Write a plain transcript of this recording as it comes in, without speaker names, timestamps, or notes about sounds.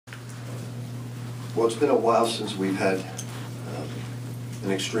Well, it's been a while since we've had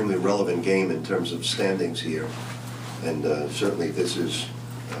an extremely relevant game in terms of standings here, and certainly this is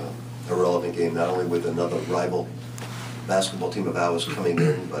a relevant game, not only with another rival basketball team of ours coming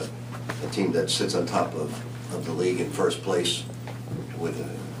in, but a team that sits on top of the league in first place with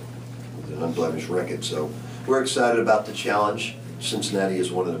an unblemished record. So we're excited about the challenge. Cincinnati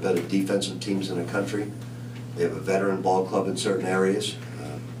is one of the better defensive teams in the country. They have a veteran ball club in certain areas.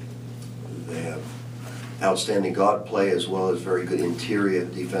 They have outstanding guard play as well as very good interior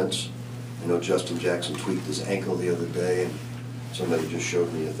defense. I know Justin Jackson tweaked his ankle the other day, and somebody just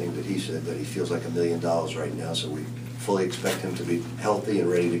showed me a thing that he said that he feels like $1 million right now, so we fully expect him to be healthy and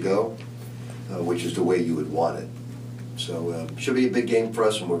ready to go, which is the way you would want it. So should be a big game for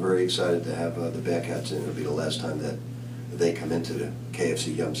us, and we're very excited to have the Bearcats in. It'll be the last time that they come into the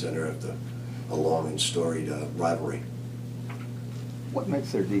KFC Yum Center after a long and storied rivalry. What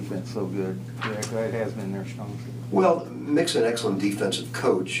makes their defense so good? It has been their strong suit. Well, Mick's an excellent defensive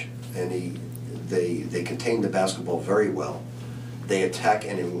coach, and they contain the basketball very well. They attack,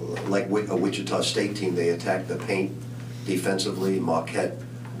 and like a Wichita State team, they attack the paint defensively. Marquette,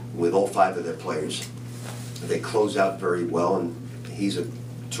 with all 5 of their players, they close out very well, and he's a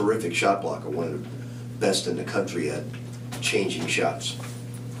terrific shot blocker, one of the best in the country at changing shots.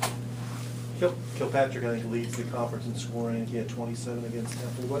 Kilpatrick, I think, leads the conference in scoring. He had 27 against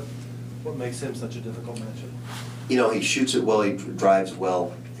Stanford. What makes him such a difficult matchup? You know, he shoots it well, he drives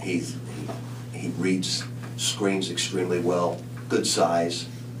well, he reads screens extremely well, good size,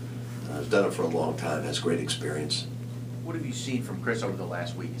 has done it for a long time, has great experience. What have you seen from Chris over the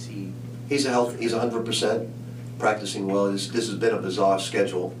last week? Is he? He's 100%, practicing well. This has been a bizarre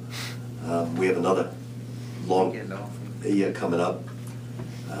schedule. We have another long year coming up.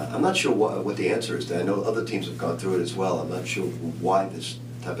 I'm not sure what the answer is. I know other teams have gone through it as well. I'm not sure why this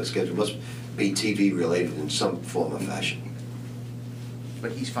type of schedule must be TV related in some form or fashion.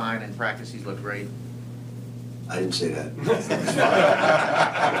 But he's fine in practice. He's looked great. I didn't say that.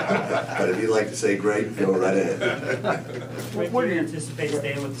 But if you'd like to say great, go right ahead. Rick, do you anticipate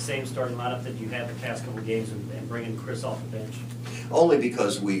staying with the same starting lineup that you had the past couple of games and bringing Chris off the bench? Only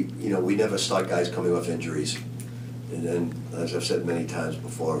because we never start guys coming off injuries. And then, as I've said many times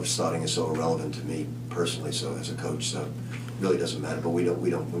before, starting is so irrelevant to me personally, so as a coach, so it really doesn't matter. But we don't,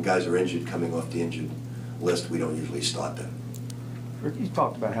 when guys are injured, coming off the injured list, we don't usually start them. Rick, you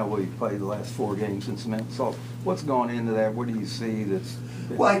talked about how well you played the last 4 games in cement. So what's gone into that? What do you see that's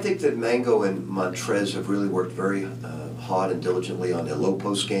been... Well, I think that Mango and Montrez have really worked very hard and diligently on their low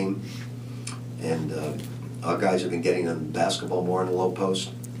post game. And our guys have been getting them basketball more in the low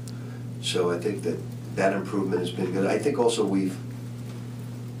post. So I think that improvement has been good. I think also we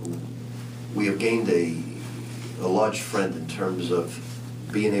have gained a large friend in terms of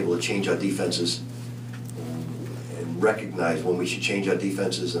being able to change our defenses and recognize when we should change our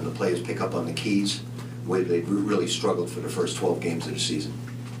defenses, and the players pick up on the keys where they really struggled for the first 12 games of the season.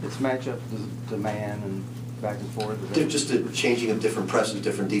 It's matchup to man and back and forth. They're just a changing of different presses,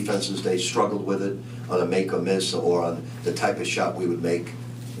 different defenses. They struggled with it on a make or miss or on the type of shot we would make.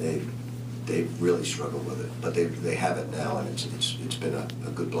 They really struggled with it, but they have it now, and it's been a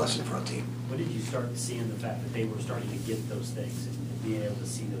good blessing for our team. What did you start to see in the fact that they were starting to get those things and being able to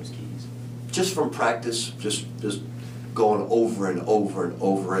see those keys? Just from practice, just going over and over and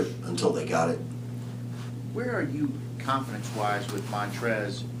over it until they got it. Where are you confidence-wise with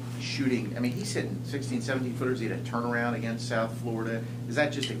Montrez shooting? I mean, he's hitting 16, 17 footers. He had a turnaround against South Florida. Is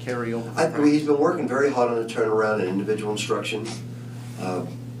that just a carryover? He's been working very hard on the turnaround and individual instruction.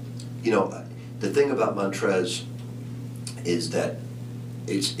 You know, the thing about Montrez is that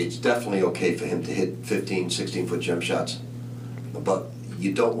it's definitely okay for him to hit 15, 16-foot jump shots, but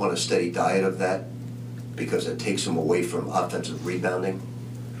you don't want a steady diet of that because it takes him away from offensive rebounding.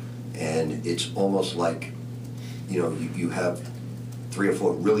 And it's almost like, you have 3 or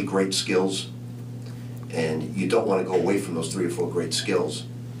 4 really great skills, and you don't want to go away from those 3 or 4 great skills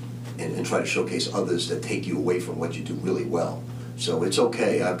and try to showcase others that take you away from what you do really well. So it's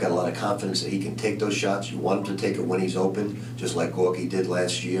okay. I've got a lot of confidence that he can take those shots. You want him to take it when he's open, just like Gorky did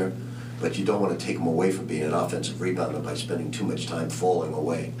last year, but you don't want to take him away from being an offensive rebounder by spending too much time falling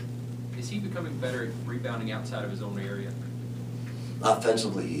away. Is he becoming better at rebounding outside of his own area?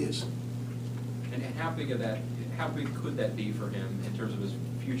 Offensively, he is. And how big could that be for him in terms of his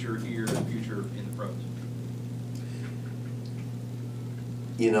future here and future in the pros?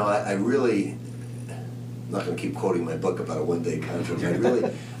 I really, I'm not going to keep quoting my book about a one-day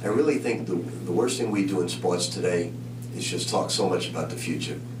contract. I really think the worst thing we do in sports today is just talk so much about the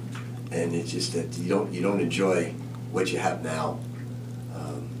future, and it's just that you don't enjoy what you have now.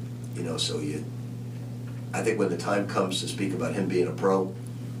 So I think when the time comes to speak about him being a pro,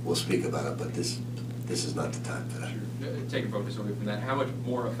 we'll speak about it, but this is not the time for that. Take a focus away from that. How much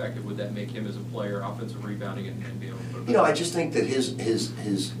more effective would that make him as a player, offensive rebounding, and being able to put it You know, I just think that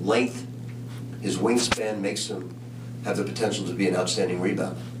his length, his wingspan makes him have the potential to be an outstanding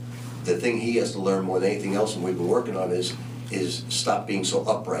rebounder. The thing he has to learn more than anything else, and we've been working on, is stop being so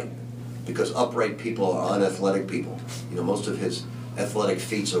upright. Because upright people are unathletic people. You know, most of his athletic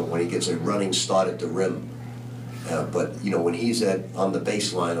feats are when he gets a running start at the rim. But, you know, when he's on the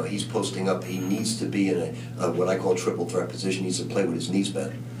baseline or he's posting up, he needs to be in a what I call triple threat position. He needs to play with his knees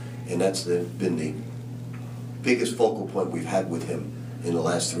bent. And that's been the biggest focal point we've had with him in the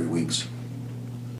last 3 weeks.